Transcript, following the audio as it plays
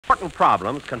Important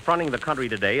problems confronting the country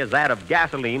today is that of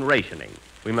gasoline rationing.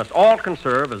 We must all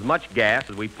conserve as much gas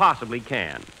as we possibly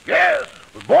can. Gas?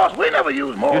 But, boss, we never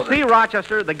use more You see,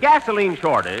 Rochester, the gasoline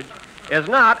shortage is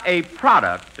not a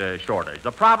product shortage.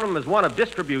 The problem is one of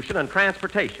distribution and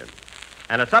transportation.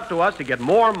 And it's up to us to get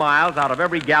more miles out of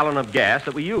every gallon of gas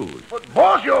that we use. But,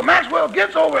 boss, your Maxwell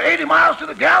gets over 80 miles to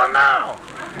the gallon now.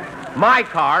 My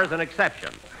car is an exception.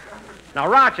 Now,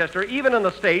 Rochester, even in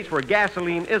the states where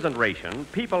gasoline isn't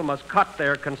rationed, people must cut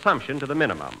their consumption to the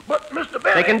minimum. But, Mr.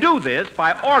 Benny... They can do this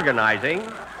by organizing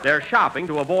their shopping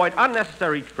to avoid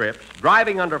unnecessary trips,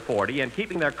 driving under 40, and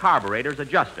keeping their carburetors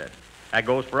adjusted. That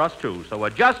goes for us, too. So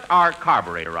adjust our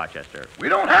carburetor, Rochester. We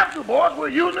don't have to, boss. We're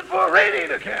using it for a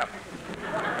radiator cap.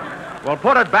 Well,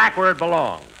 put it back where it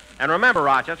belongs. And remember,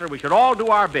 Rochester, we should all do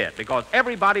our bit, because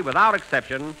everybody, without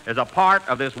exception, is a part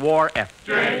of this war effort.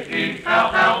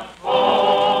 Jell-O.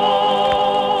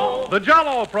 The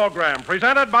Jell-O program,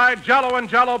 presented by Jell-O and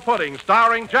Jell-O Pudding,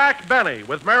 starring Jack Benny,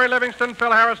 with Mary Livingston,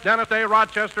 Phil Harris, Dennis Day,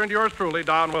 Rochester, and yours truly,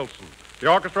 Don Wilson.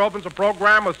 The orchestra opens the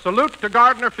program with Salute to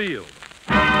Gardner Field.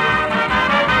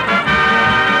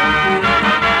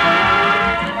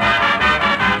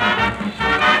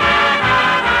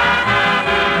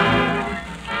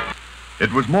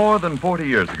 It was more than 40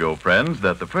 years ago, friends,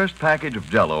 that the first package of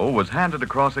Jell-O was handed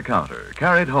across a counter,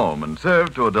 carried home, and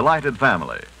served to a delighted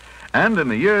family. And in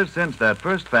the years since that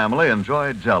first family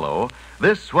enjoyed Jell-O,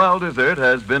 this swell dessert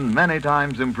has been many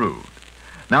times improved.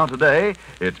 Now today,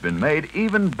 it's been made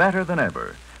even better than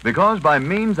ever, because by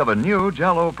means of a new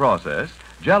Jell-O process,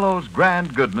 Jell-O's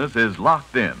grand goodness is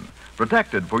locked in,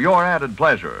 protected for your added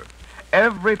pleasure.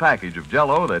 Every package of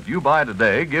Jell-O that you buy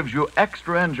today gives you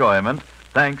extra enjoyment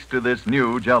thanks to this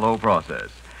new Jell-O process.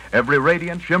 Every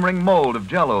radiant, shimmering mold of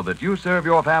Jell-O that you serve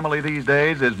your family these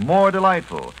days is more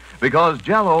delightful because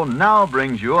Jell-O now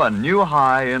brings you a new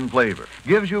high in flavor.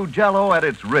 Gives you Jell-O at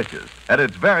its richest, at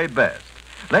its very best.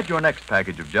 Let your next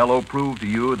package of Jell-O prove to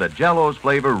you that Jell-O's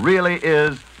flavor really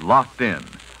is locked in.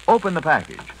 Open the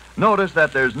package. Notice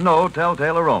that there's no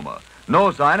telltale aroma,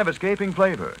 no sign of escaping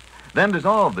flavor. Then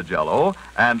dissolve the Jell-O,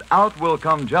 and out will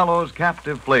come Jell-O's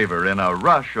captive flavor in a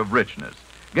rush of richness.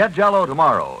 Get Jell-O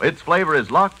tomorrow. Its flavor is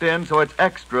locked in, so it's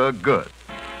extra good.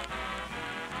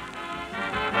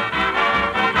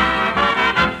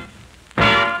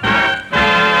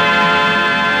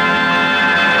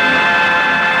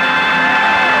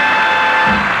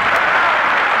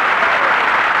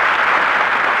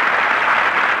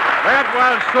 That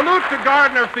was Salute to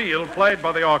Gardner Field, played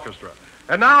by the orchestra.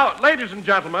 And now, ladies and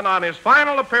gentlemen, on his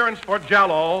final appearance for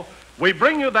Jell-O, we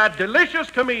bring you that delicious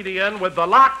comedian with the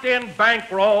locked-in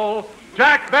bankroll,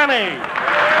 Jack Benny.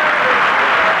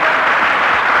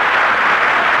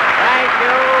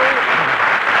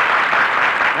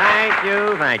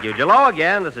 Thank you. Jell-O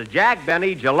again. This is Jack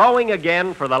Benny, Jell-Oing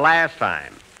again for the last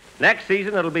time. Next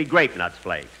season, it'll be Grape Nuts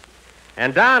Flakes.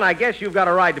 And, Don, I guess you've got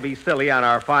a right to be silly on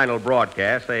our final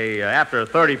broadcast. After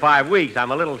 35 weeks,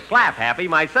 I'm a little slap-happy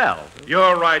myself.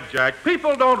 You're right, Jack.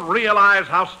 People don't realize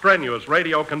how strenuous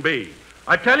radio can be.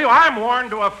 I tell you, I'm worn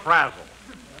to a frazzle.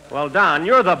 Well, Don,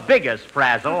 you're the biggest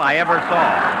frazzle I ever saw.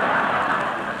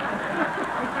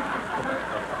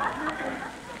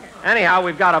 Anyhow,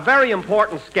 we've got a very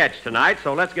important sketch tonight,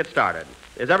 so let's get started.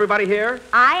 Is everybody here?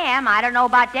 I am. I don't know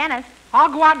about Dennis.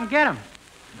 I'll go out and get him.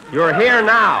 You're here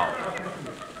now.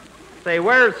 Say,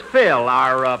 where's Phil,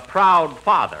 our proud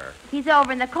father? He's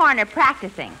over in the corner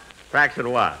practicing.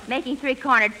 Practicing what? Making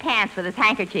three-cornered pants with his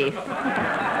handkerchief.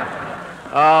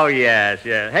 Oh, yes.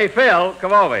 Hey, Phil,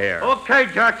 come over here. Okay,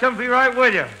 Jack, I'll be right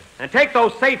with you. And take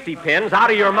those safety pins out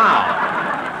of your mouth.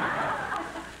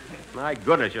 My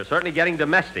goodness, you're certainly getting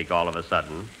domestic all of a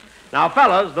sudden. Now,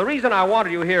 fellas, the reason I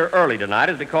wanted you here early tonight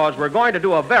is because we're going to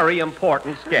do a very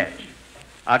important sketch.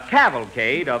 A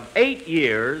cavalcade of 8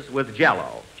 years with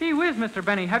Jell-O. Gee whiz, Mr.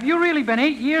 Benny, have you really been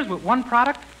 8 years with one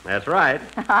product? That's right.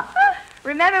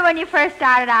 Remember when you first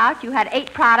started out, you had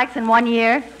 8 products in 1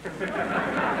 year?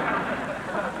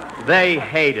 They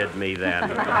hated me then.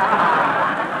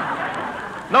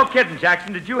 No kidding,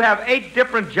 Jackson. Did you have 8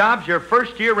 different jobs your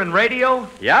first year in radio?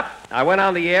 Yep. I went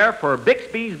on the air for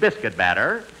Bixby's Biscuit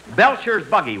Batter, Belcher's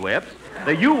Buggy Whips,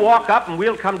 the You Walk Up and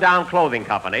We'll Come Down Clothing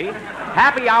Company,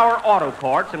 Happy Hour Auto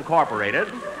Courts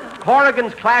Incorporated,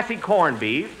 Corrigan's Classy Corned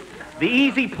Beef, the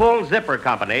Easy Pull Zipper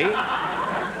Company,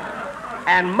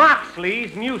 and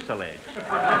Moxley's Mucilage.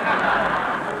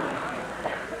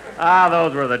 Ah,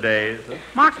 those were the days.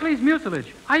 Moxley's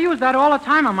mucilage. I use that all the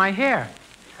time on my hair.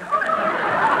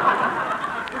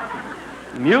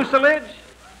 Mucilage?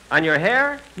 On your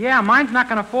hair? Yeah, mine's not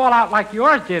going to fall out like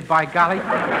yours did, by golly.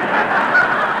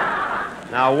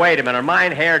 Now, wait a minute.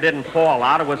 Mine hair didn't fall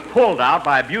out. It was pulled out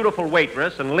by a beautiful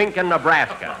waitress in Lincoln,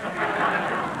 Nebraska.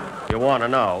 You want to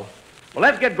know? Well,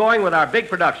 let's get going with our big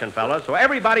production, fellas, so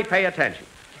everybody pay attention.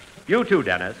 You too,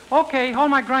 Dennis. Okay, hold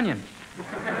my grunion.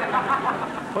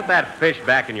 Put that fish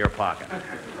back in your pocket.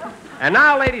 And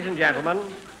now, ladies and gentlemen,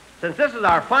 since this is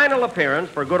our final appearance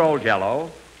for good old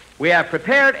Jell-O, we have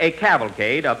prepared a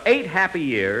cavalcade of 8 happy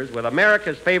years with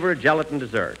America's favorite gelatin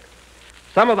dessert.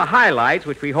 Some of the highlights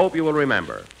which we hope you will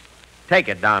remember. Take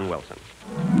it, Don Wilson.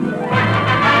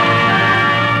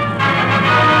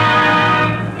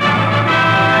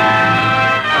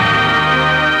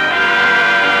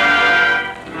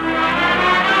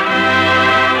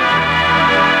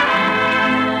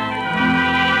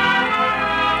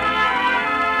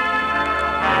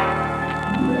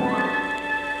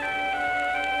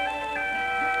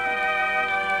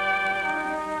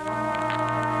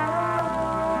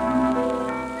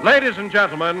 Ladies and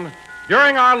gentlemen,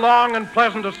 during our long and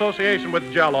pleasant association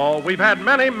with Jell-O, we've had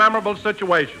many memorable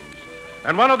situations.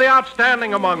 And one of the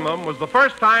outstanding among them was the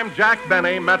first time Jack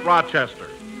Benny met Rochester.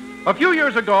 A few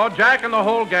years ago, Jack and the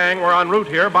whole gang were en route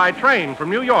here by train from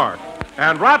New York.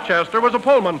 And Rochester was a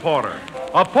Pullman porter.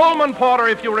 A Pullman porter,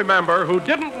 if you remember, who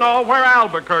didn't know where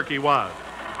Albuquerque was.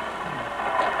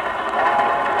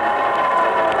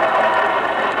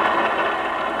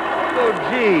 Oh,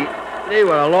 gee, they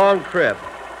were a long trip.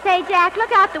 Say, Jack,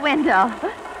 look out the window.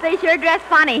 They sure dress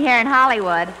funny here in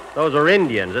Hollywood. Those are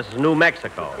Indians. This is New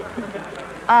Mexico.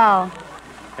 Oh.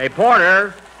 Hey,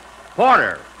 Porter.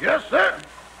 Porter, Yes, sir.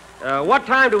 what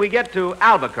time do we get to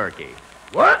Albuquerque?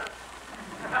 What?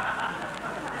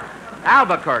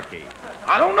 Albuquerque.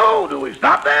 I don't know. Do we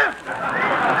stop there?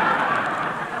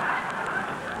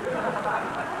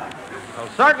 Well,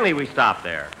 certainly we stop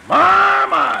there.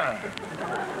 My.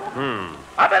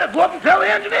 I better go up and tell the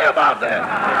engineer about that.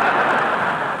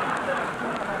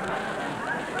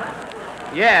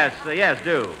 Yes,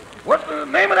 do. What's the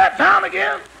name of that town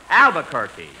again?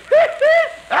 Albuquerque.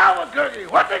 Albuquerque.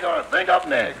 What they gonna think of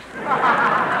next?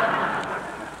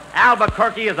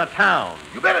 Albuquerque is a town.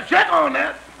 You better check on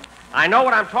that. I know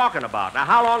what I'm talking about. Now,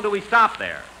 how long do we stop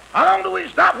there? How long do we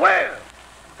stop where?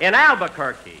 In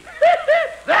Albuquerque.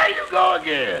 There you go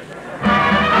again.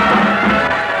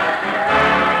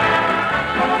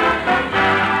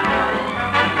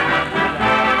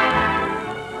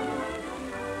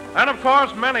 And, of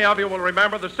course, many of you will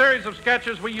remember the series of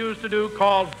sketches we used to do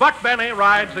called Buck Benny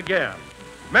Rides Again.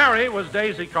 Mary was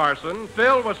Daisy Carson,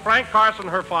 Phil was Frank Carson,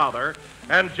 her father,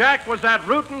 and Jack was that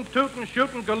rootin', tootin',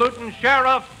 shootin', galootin'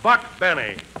 Sheriff Buck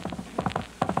Benny.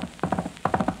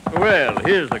 Well,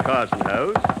 here's the Carson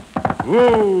house.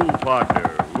 Woo,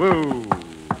 partner, woo.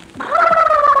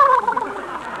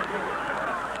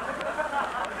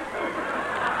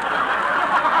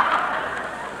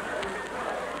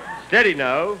 Steady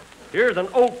now. Here's an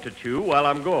oat to chew while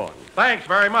I'm gone. Thanks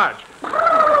very much.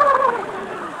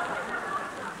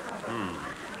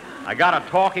 I got a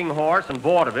talking horse, and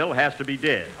vaudeville has to be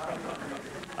dead.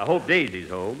 I hope Daisy's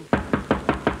home.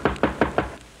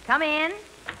 Come in.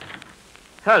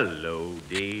 Hello,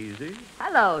 Daisy.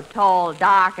 Hello, tall,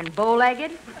 dark, and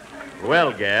bow-legged.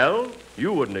 Well, gal,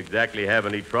 you wouldn't exactly have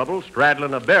any trouble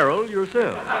straddling a barrel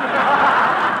yourself.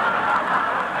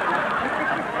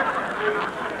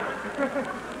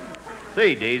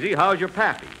 Say, Daisy, how's your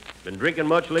pappy? Been drinking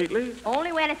much lately?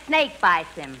 Only when a snake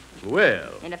bites him.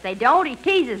 Well. And if they don't, he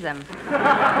teases them.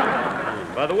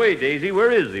 By the way, Daisy,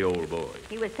 where is the old boy?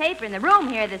 He was papering the room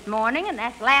here this morning, and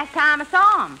that's the last time I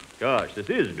saw him. Gosh, this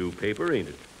is new paper, ain't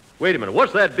it? Wait a minute,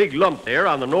 what's that big lump there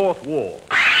on the north wall?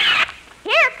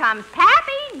 Here comes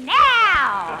Pappy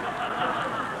now.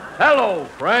 Hello,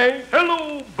 Frank.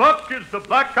 Hello, Buck. Is the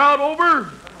blackout over?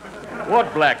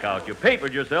 What blackout? You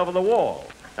papered yourself on the wall.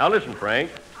 Now listen,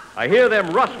 Frank. I hear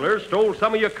them rustlers stole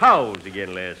some of your cows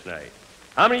again last night.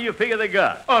 How many you figure they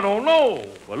got? I don't know.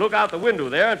 Well, look out the window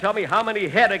there and tell me how many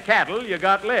head of cattle you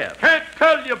got left. Can't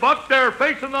tell you, Buck. They're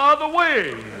facing the other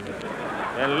way.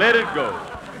 Then let it go.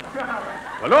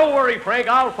 Well, don't worry, Frank.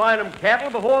 I'll find them cattle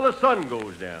before the sun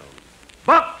goes down.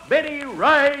 Buck Benny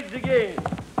rides again.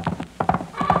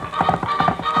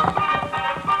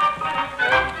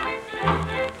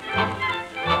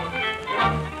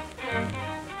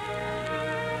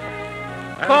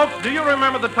 Folks, do you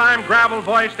remember the time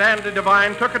gravel-voiced Andy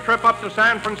Devine took a trip up to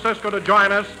San Francisco to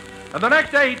join us? And the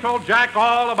next day he told Jack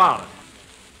all about it.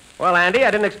 Well, Andy,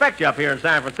 I didn't expect you up here in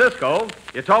San Francisco.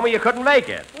 You told me you couldn't make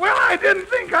it. Well, I didn't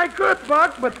think I could,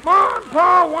 Buck, but Ma and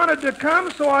Pa wanted to come,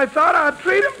 so I thought I'd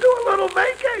treat them to a little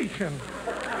vacation.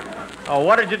 Oh,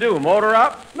 what did you do, motor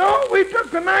up? No, we took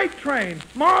the night train.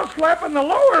 Ma slept in the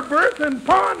lower berth, and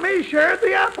Pa and me shared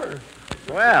the upper.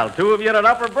 Well, two of you in an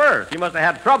upper berth. You must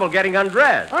have had trouble getting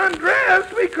undressed.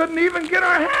 Undressed? We couldn't even get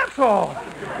our hats off.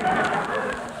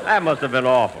 That must have been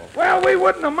awful. Well, we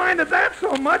wouldn't have minded that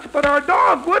so much, but our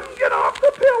dog wouldn't get off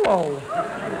the pillow.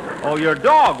 Oh, your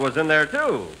dog was in there,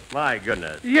 too. My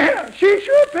goodness. Yeah, she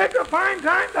sure picked a fine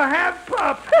time to have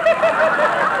pup.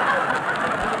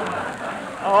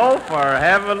 Oh, for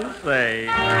heaven's sake.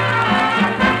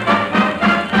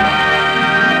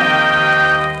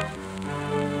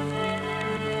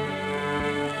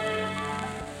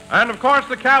 And, of course,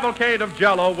 the cavalcade of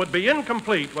Jell-O would be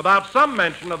incomplete without some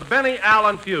mention of the Benny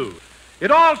Allen feud.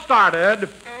 It all started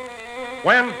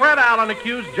when Fred Allen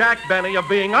accused Jack Benny of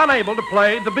being unable to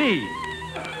play the bees.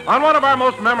 On one of our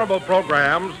most memorable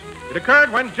programs, it occurred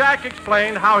when Jack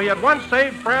explained how he had once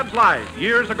saved Fred's life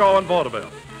years ago in vaudeville.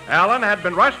 Allen had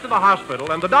been rushed to the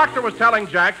hospital, and the doctor was telling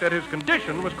Jack that his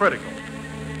condition was critical.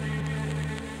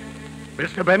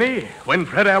 Mr. Benny, when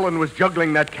Fred Allen was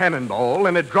juggling that cannonball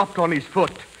and it dropped on his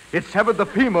foot, it severed the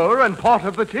femur and part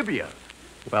of the tibia.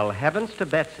 Well, heavens to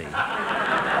Betsy.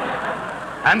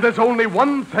 And there's only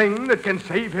one thing that can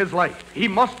save his life. He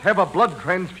must have a blood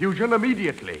transfusion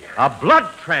immediately. A blood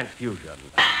transfusion?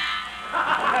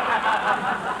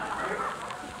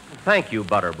 Thank you,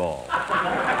 Butterball.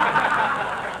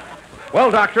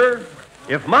 Well, Doctor,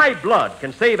 if my blood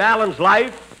can save Alan's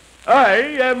life, I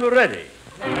am ready.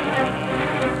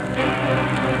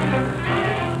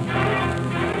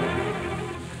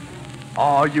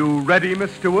 Are you ready,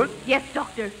 Miss Stewart? Yes,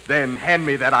 Doctor. Then hand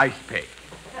me that ice pick.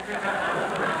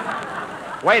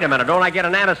 Wait a minute, don't I get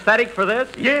an anesthetic for this?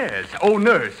 Yes. Oh,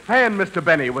 nurse, fan Mr.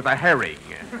 Benny with a herring.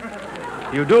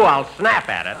 You do, I'll snap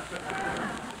at it.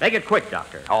 Make it quick,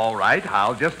 Doctor. All right,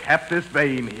 I'll just tap this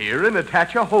vein here and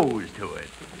attach a hose to it.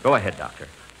 Go ahead, Doctor.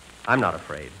 I'm not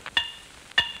afraid.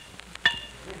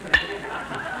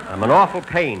 I'm in awful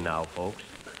pain now, folks.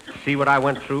 See what I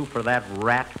went through for that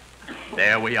rat?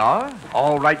 There we are.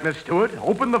 All right, Miss Stewart,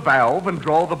 open the valve and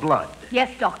draw the blood. Yes,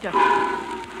 Doctor.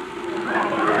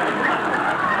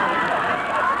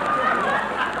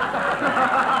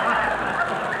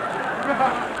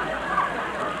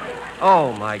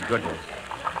 Oh, my goodness.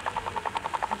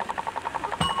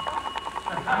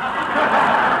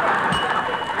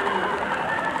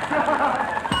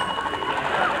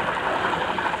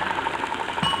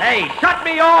 Hey, shut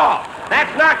me off!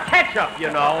 That's not ketchup,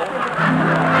 you know.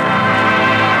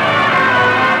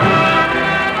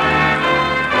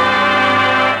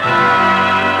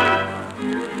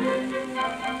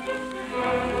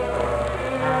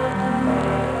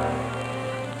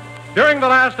 During the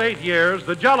last 8 years,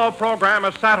 the Jell-O program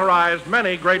has satirized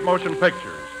many great motion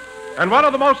pictures. And one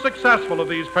of the most successful of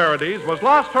these parodies was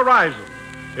Lost Horizon,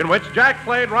 in which Jack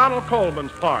played Ronald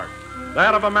Coleman's part,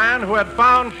 that of a man who had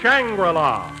found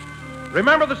Shangri-La.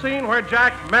 Remember the scene where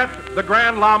Jack met the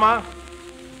Grand Lama?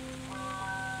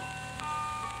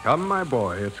 Come, my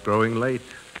boy, it's growing late,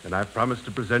 and I've promised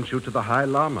to present you to the High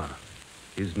Lama.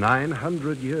 He's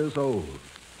 900 years old.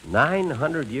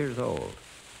 900 years old.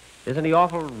 Isn't he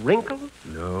awful wrinkled?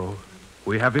 No.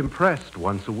 We have him pressed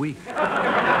once a week.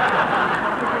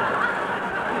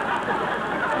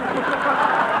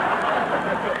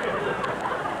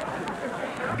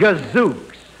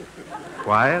 Gazooks.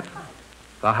 Quiet.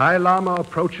 The High Lama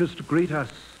approaches to greet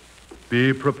us.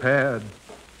 Be prepared.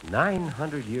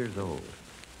 900 years old.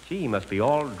 Gee, he must be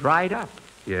all dried up.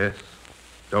 Yes.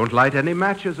 Don't light any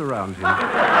matches around him.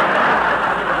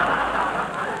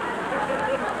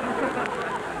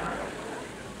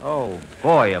 Oh,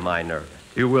 boy, am I nervous.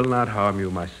 He will not harm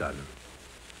you, my son.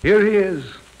 Here he is.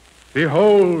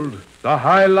 Behold, the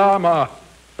High Lama.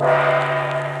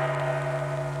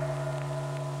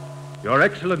 Your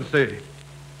Excellency,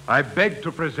 I beg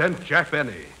to present Jack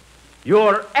Benny.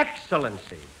 Your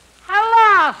Excellency.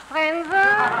 Hello, stranger.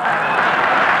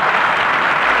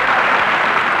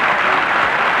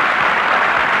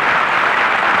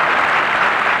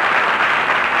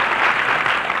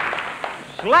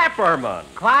 Slapperman.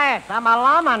 Quiet, I'm a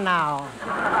llama now.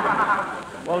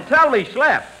 Well, tell me,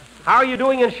 Slap, how are you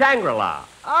doing in Shangri-La?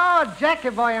 Oh,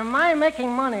 Jackie boy, am I making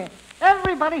money?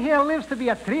 Everybody here lives to be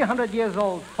at 300 years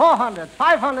old, 400,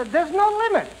 500. There's no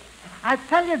limit. I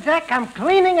tell you, Jack, I'm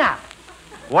cleaning up.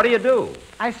 What do you do?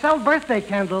 I sell birthday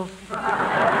candles.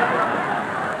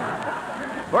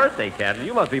 Birthday candle?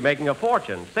 You must be making a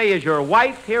fortune. Say, is your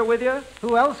wife here with you?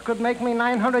 Who else could make me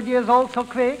 900 years old so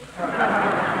quick?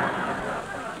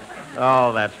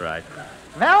 Oh, that's right.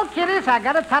 Well, kiddies, I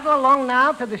gotta toddle along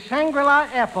now to the Shangri-La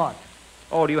airport.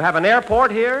 Oh, do you have an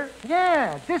airport here?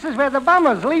 Yeah, this is where the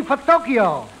bombers leave for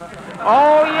Tokyo.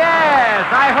 Oh, yes,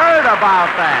 I heard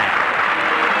about that.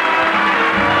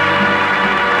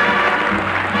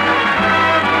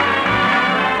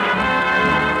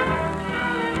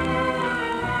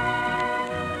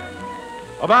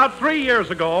 About 3 years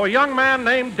ago, a young man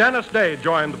named Dennis Day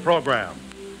joined the program.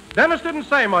 Dennis didn't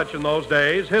say much in those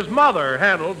days. His mother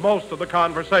handled most of the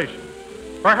conversation.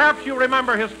 Perhaps you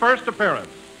remember his first appearance.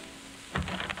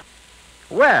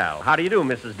 Well, how do you do,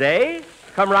 Mrs. Day?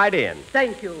 Come right in.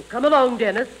 Thank you. Come along,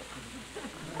 Dennis.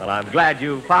 Well, I'm glad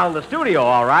you found the studio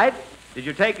all right. Did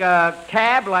you take a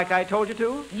cab like I told you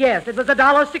to? Yes, it was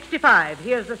 $1.65.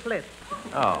 Here's the slip.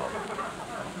 Oh.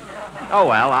 Oh,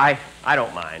 well, I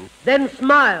don't mind. Then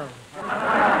smile.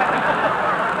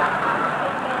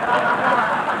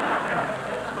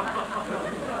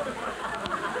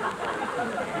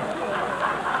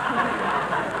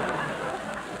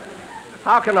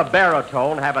 How can a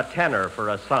baritone have a tenor for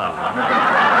a son?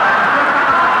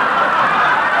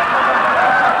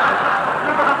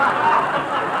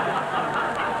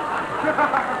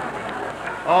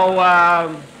 Oh,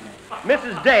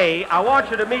 Mrs. Day, I want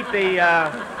you to meet the,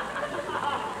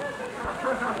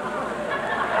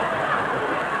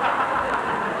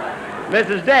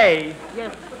 Mrs. Day.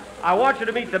 Yes. I want you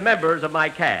to meet the members of my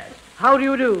cast. How do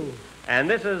you do? And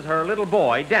this is her little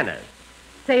boy, Dennis.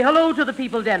 Say hello to the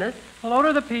people, Dennis. Hello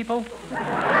to the people.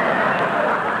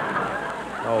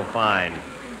 Oh, fine.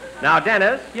 Now,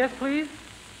 Dennis. Yes, please?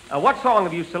 What song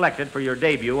have you selected for your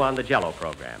debut on the Jell-O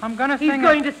program? I'm going to He's sing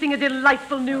going to sing a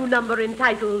delightful new number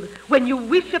entitled When You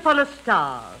Wish Upon a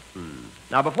Star.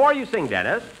 Now, before you sing,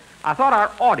 Dennis, I thought our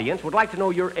audience would like to know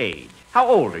your age. How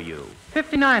old are you?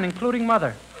 59, including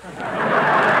mother.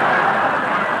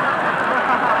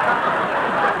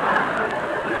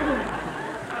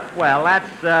 Well,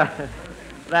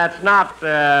 that's not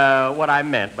what I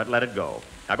meant, but let it go.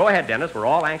 Now, go ahead, Dennis. We're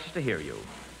all anxious to hear you.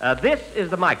 This is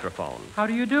the microphone. How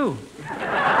do you do?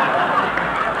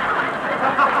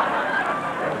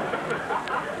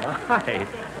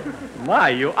 My,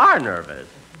 you are nervous.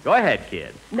 Go ahead,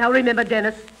 kid. Now remember,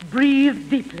 Dennis,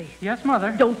 breathe deeply. Yes,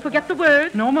 Mother. Don't forget the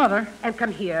words. No, Mother. And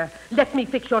come here. Let me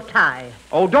fix your tie.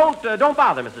 Oh, don't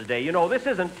bother, Mrs. Day. You know, this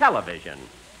isn't television.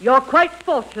 You're quite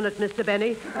fortunate, Mr.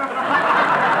 Benny.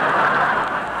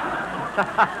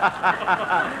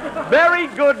 Very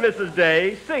good, Mrs.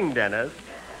 Day. Sing, Dennis.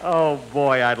 Oh,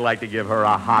 boy, I'd like to give her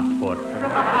a hot foot.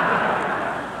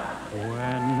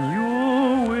 When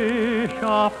you wish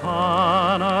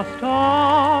upon a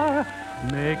star,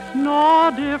 makes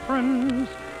no difference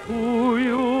who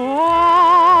you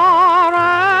are.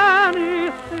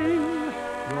 Anything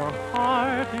your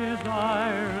heart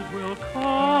desires will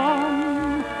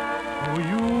come to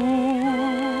you.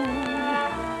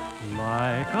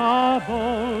 Like a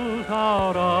bolt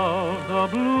out of the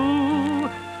blue,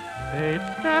 fate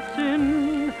steps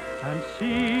in and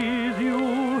sees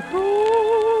you through.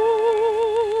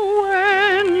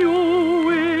 When you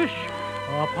wish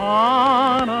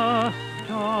upon a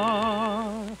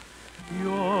star,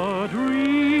 your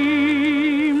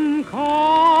dream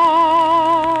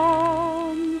comes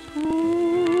true.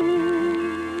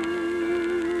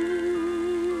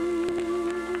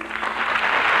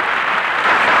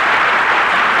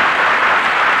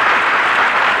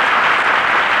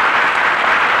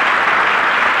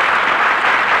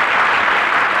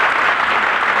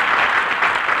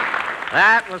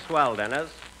 That was swell,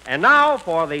 Dennis. And now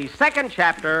for the second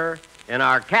chapter in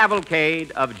our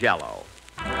cavalcade of Jell-O.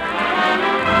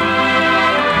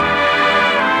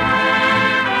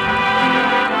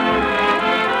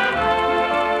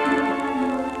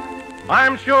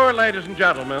 I'm sure, ladies and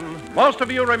gentlemen, most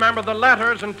of you remember the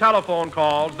letters and telephone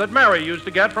calls that Mary used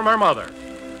to get from her mother.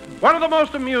 One of the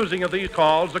most amusing of these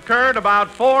calls occurred about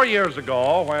 4 years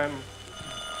ago when...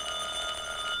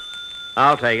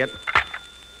 I'll take it.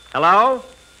 Hello?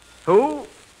 Who?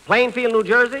 Plainfield, New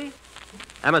Jersey?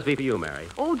 That must be for you, Mary.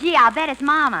 Oh, gee, I'll bet it's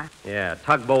Mama. Yeah,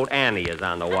 Tugboat Annie is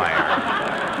on the wire.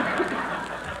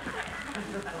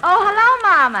 Oh, hello,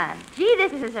 Mama. Gee,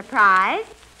 this is a surprise.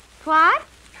 What?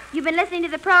 You've been listening to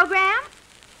the program?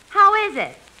 How is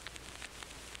it?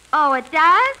 Oh, it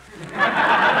does?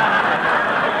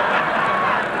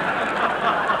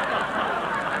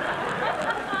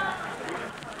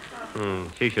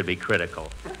 She should be critical.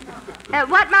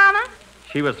 What, Mama?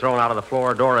 She was thrown out of the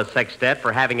Floridora Sextet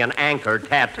for having an anchor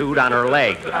tattooed on her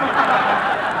leg.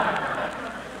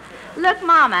 Look,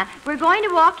 Mama, we're going to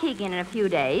Waukegan in a few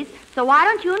days, so why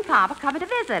don't you and Papa come to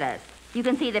visit us? You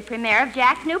can see the premiere of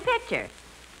Jack's new picture.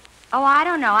 Oh, I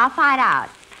don't know. I'll find out.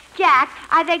 Jack,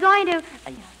 are they going to...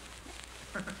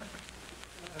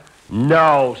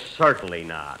 No, certainly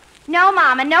not. No,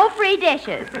 Mama, no free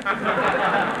dishes.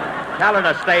 Tell her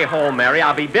to stay home, Mary.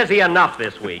 I'll be busy enough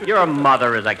this week. Your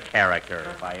mother is a character,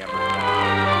 if I ever...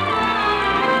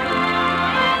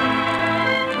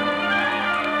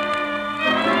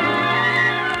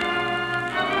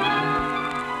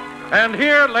 And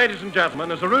here, ladies and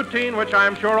gentlemen, is a routine which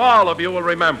I'm sure all of you will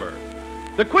remember.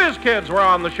 The Quiz Kids were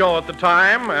on the show at the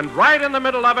time, and right in the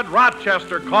middle of it,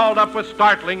 Rochester called up with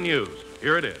startling news.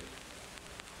 Here it is.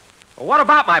 Well, what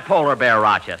about my polar bear,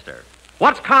 Rochester?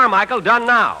 What's Carmichael done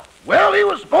now? Well, he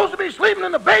was supposed to be sleeping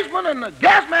in the basement, and the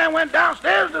gas man went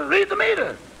downstairs to read the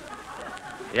meter.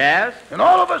 Yes? And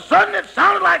all of a sudden, it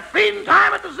sounded like feeding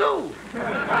time at the zoo.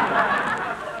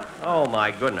 Oh, my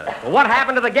goodness. Well, what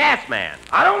happened to the gas man?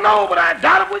 I don't know, but I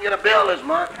doubt if we get a bill this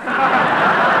month.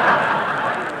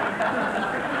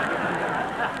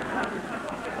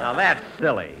 Now, that's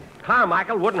silly.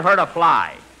 Carmichael wouldn't hurt a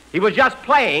fly. He was just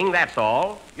playing, that's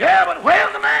all. Yeah, but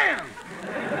where's the man?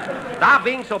 Stop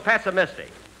being so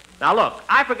pessimistic. Now, look,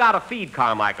 I forgot to feed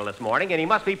Carmichael this morning, and he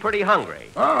must be pretty hungry.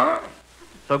 Uh-huh.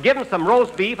 So give him some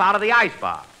roast beef out of the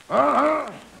icebox. Uh-huh.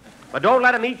 But don't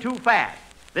let him eat too fast.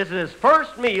 This is his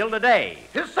first meal today.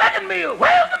 His second meal.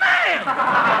 Where's the man?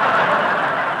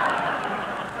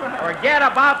 Forget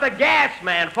about the gas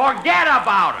man. Forget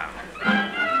about him.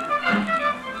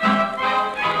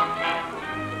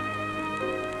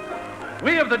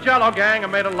 We of the Jell-O gang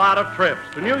have made a lot of trips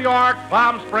to New York,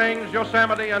 Palm Springs,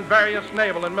 Yosemite, and various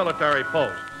naval and military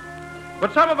posts.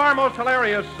 But some of our most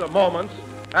hilarious moments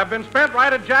have been spent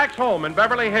right at Jack's home in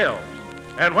Beverly Hills.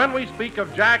 And when we speak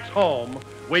of Jack's home,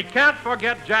 we can't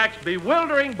forget Jack's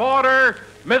bewildering boarder,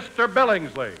 Mr.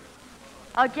 Billingsley.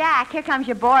 Oh, Jack, here comes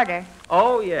your boarder.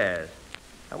 Oh, yes.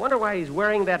 I wonder why he's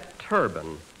wearing that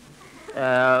turban.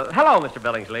 Hello, Mr.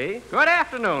 Billingsley. Good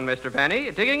afternoon, Mr.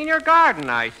 Benny. Digging in your garden,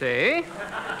 I see.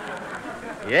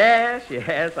 Yes,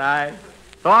 I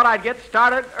thought I'd get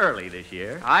started early this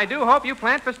year. I do hope you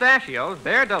plant pistachios.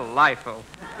 They're delightful.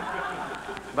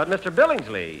 But, Mr.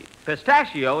 Billingsley,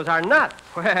 pistachios are nuts.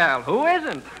 Well, who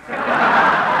isn't?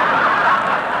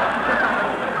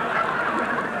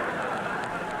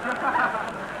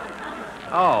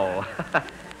 Oh.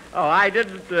 Oh, I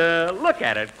didn't look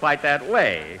at it quite that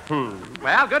way.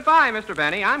 Well, goodbye, Mr.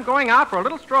 Benny. I'm going out for a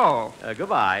little stroll.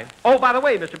 Goodbye. Oh, by the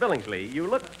way, Mr. Billingsley, you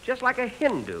look just like a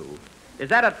Hindu. Is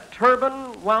that a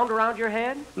turban wound around your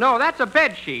head? No, that's a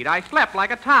bed sheet. I slept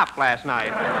like a top last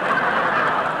night.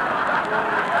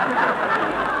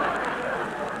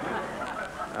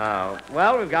 Oh,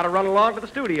 well, we've got to run along to the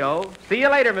studio. See you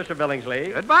later, Mr.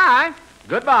 Billingsley. Goodbye.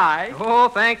 Goodbye. Oh,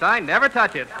 thanks. I never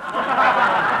touch it.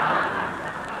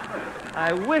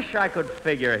 I wish I could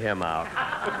figure him out.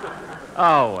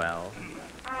 Oh, well.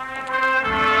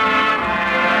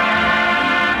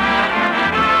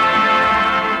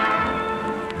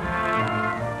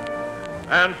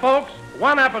 And, folks,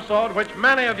 one episode which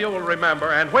many of you will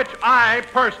remember and which I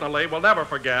personally will never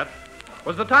forget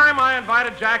was the time I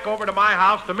invited Jack over to my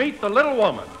house to meet the little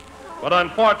woman. But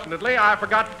unfortunately, I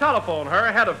forgot to telephone her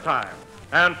ahead of time.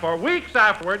 And for weeks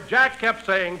afterward, Jack kept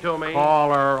saying to me,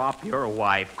 "Call her up, your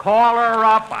wife. Call her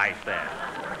up," I said.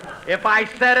 If I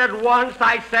said it once,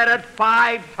 I said it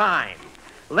 5 times.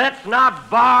 Let's not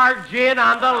barge in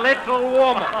on the little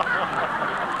woman.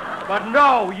 But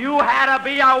no, you had to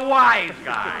be a wise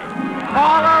guy.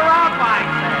 Call her up, I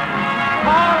said.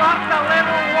 Call up the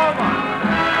little woman.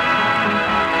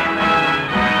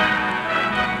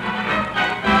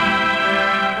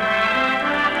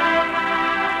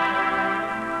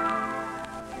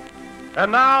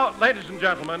 And now, ladies and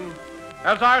gentlemen,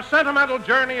 as our sentimental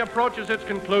journey approaches its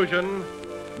conclusion,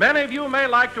 many of you may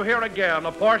like to hear again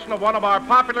a portion of one of our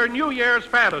popular New Year's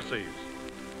fantasies.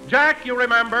 Jack, you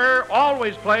remember,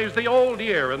 always plays the old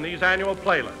year in these annual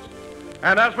playlists.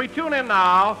 And as we tune in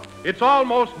now, it's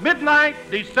almost midnight,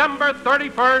 December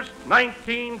 31st,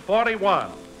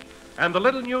 1941. And the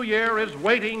little New Year is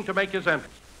waiting to make his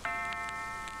entrance.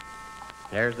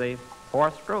 There's the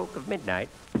 4th stroke of midnight.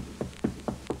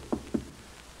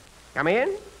 Come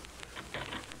in.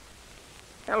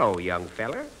 Hello, young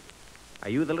feller. Are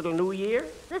you the little New Year?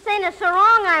 This ain't a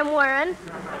sarong I'm wearing.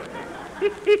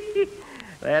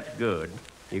 That's good.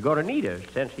 You're going to need a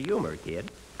sense of humor,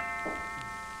 kid.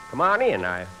 Come on in.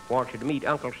 I want you to meet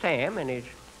Uncle Sam and his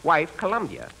wife,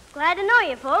 Columbia. Glad to know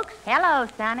you, folks. Hello,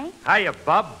 Sonny. Hiya,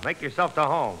 Bub. Make yourself to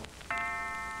home.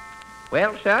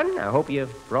 Well, son, I hope you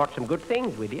brought some good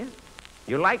things with you.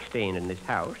 You'll like staying in this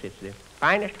house. It's the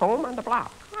finest home on the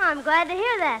block. Oh, I'm glad to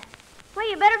hear that. Well,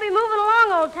 you better be moving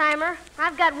along, old-timer.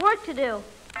 I've got work to do.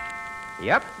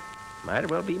 Yep. Might as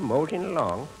well be moseying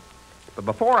along. But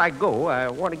before I go, I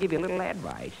want to give you a little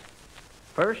advice.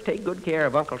 First, take good care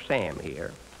of Uncle Sam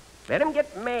here. Let him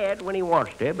get mad when he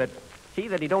wants to, but see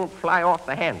that he don't fly off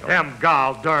the handle. Them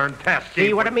gall-darn test.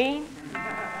 See what I mean?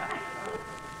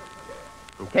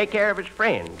 And take care of his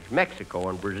friends, Mexico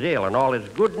and Brazil, and all his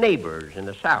good neighbors in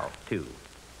the South, too.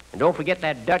 And don't forget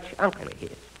that Dutch uncle of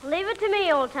his. Leave it to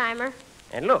me, old-timer.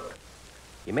 And look,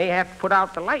 you may have to put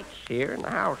out the lights here in the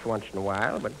house once in a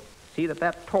while, but see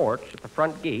that torch at the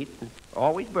front gate is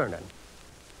always burning.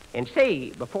 And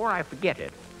say, before I forget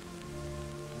it,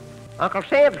 Uncle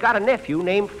Sam's got a nephew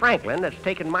named Franklin that's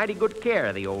taking mighty good care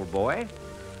of the old boy.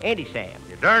 Ain't he, Sam?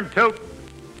 You darn toot.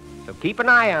 So keep an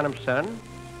eye on him, son,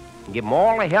 and give him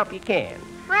all the help you can.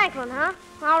 Franklin, huh?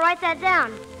 I'll write that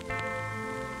down.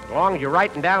 As long as you're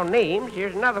writing down names,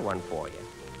 here's another one for you.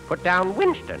 Put down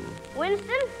Winston.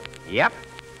 Winston? Yep.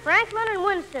 Franklin and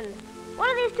Winston. What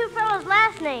are these two fellows'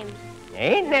 last names?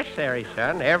 Ain't necessary,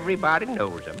 son. Everybody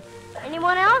knows them.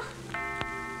 Anyone else?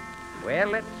 Well,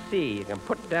 let's see. You can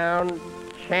put down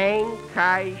Chiang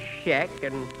Kai-shek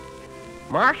and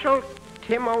Marshal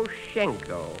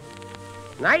Timoshenko.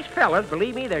 Nice fellas,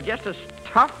 believe me, they're just as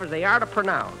tough as they are to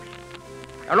pronounce.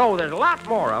 Oh, no, there's a lot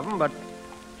more of them, but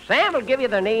Sam will give you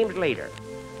their names later.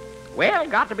 Well,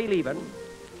 got to be leaving.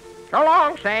 So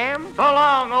long, Sam. So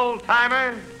long,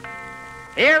 old-timer.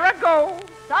 Here I go.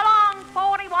 So long,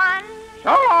 41.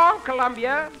 So long,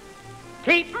 Columbia.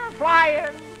 Keep 'em flying.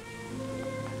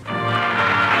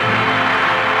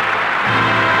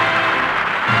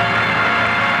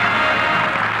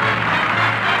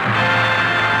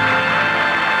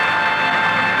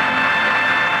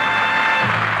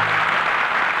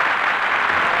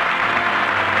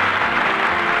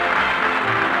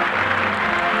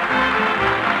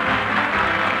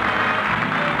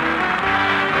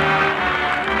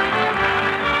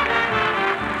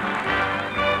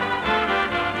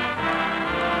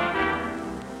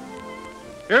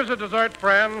 Here's a dessert,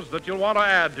 friends, that you'll want to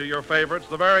add to your favorites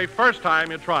the very first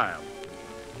time you try them.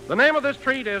 The name of this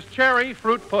treat is Cherry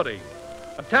Fruit Pudding,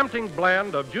 a tempting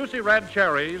blend of juicy red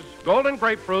cherries, golden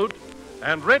grapefruit,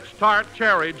 and rich tart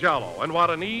cherry Jell-O. And what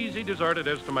an easy dessert it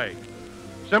is to make.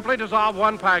 Simply dissolve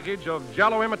 1 package of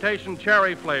Jell-O imitation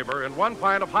cherry flavor in 1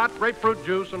 pint of hot grapefruit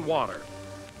juice and water,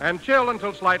 and chill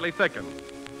until slightly thickened.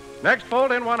 Next,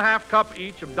 fold in 1/2 cup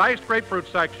each of diced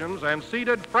grapefruit sections and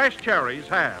seeded fresh cherries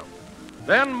halved.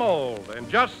 Then mold, and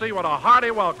just see what a hearty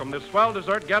welcome this swell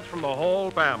dessert gets from the whole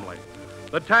family.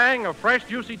 The tang of fresh,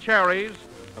 juicy cherries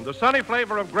and the sunny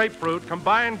flavor of grapefruit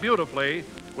combine beautifully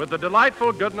with the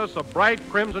delightful goodness of bright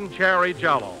crimson cherry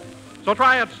Jell-O. So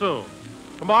try it soon.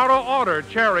 Tomorrow, order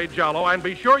cherry Jell-O and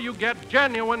be sure you get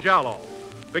genuine Jell-O,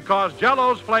 because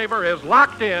Jell-O's flavor is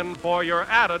locked in for your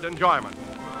added enjoyment.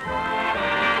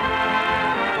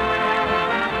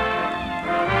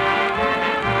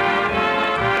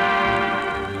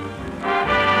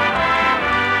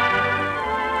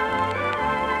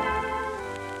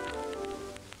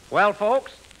 Well,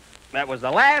 folks, that was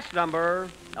the last number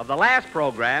of the last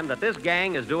program that this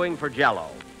gang is doing for Jell-O.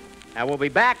 And we'll be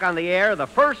back on the air the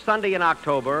first Sunday in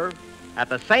October at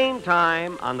the same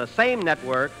time on the same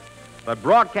network, but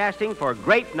broadcasting for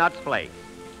Grape Nuts Flakes.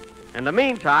 In the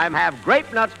meantime, have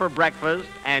Grape Nuts for breakfast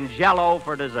and Jell-O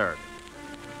for dessert.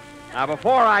 Now,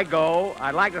 before I go,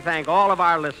 I'd like to thank all of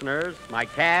our listeners, my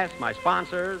cast, my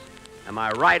sponsors, and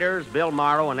my writers, Bill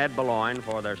Morrow and Ed Boulogne,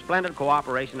 for their splendid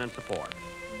cooperation and support.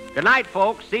 Good night,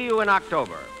 folks. See you in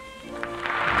October.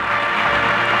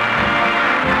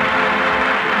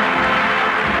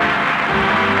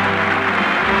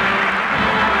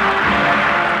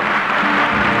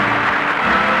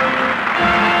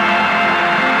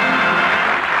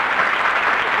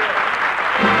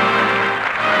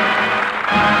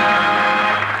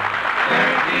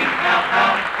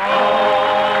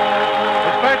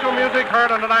 The special music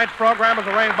heard on tonight's program is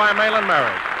arranged by Malin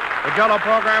Merritt. The Jell-O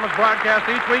program is broadcast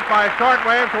each week by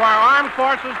shortwave to our armed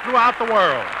forces throughout the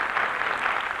world.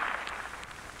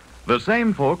 The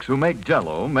same folks who make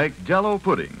Jell-O make Jell-O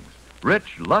puddings.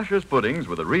 Rich, luscious puddings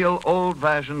with a real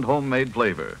old-fashioned homemade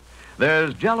flavor.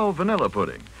 There's Jell-O vanilla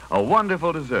pudding, a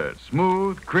wonderful dessert,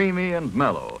 smooth, creamy, and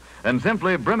mellow, and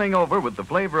simply brimming over with the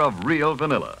flavor of real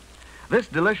vanilla. This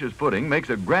delicious pudding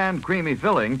makes a grand creamy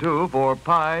filling, too, for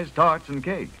pies, tarts, and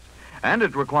cakes. And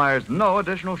it requires no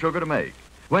additional sugar to make.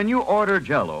 When you order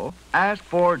Jell-O, ask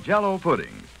for Jell-O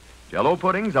puddings. Jell-O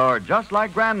puddings are just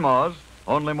like Grandma's,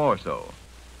 only more so.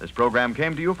 This program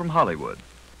came to you from Hollywood.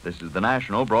 This is the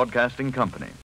National Broadcasting Company.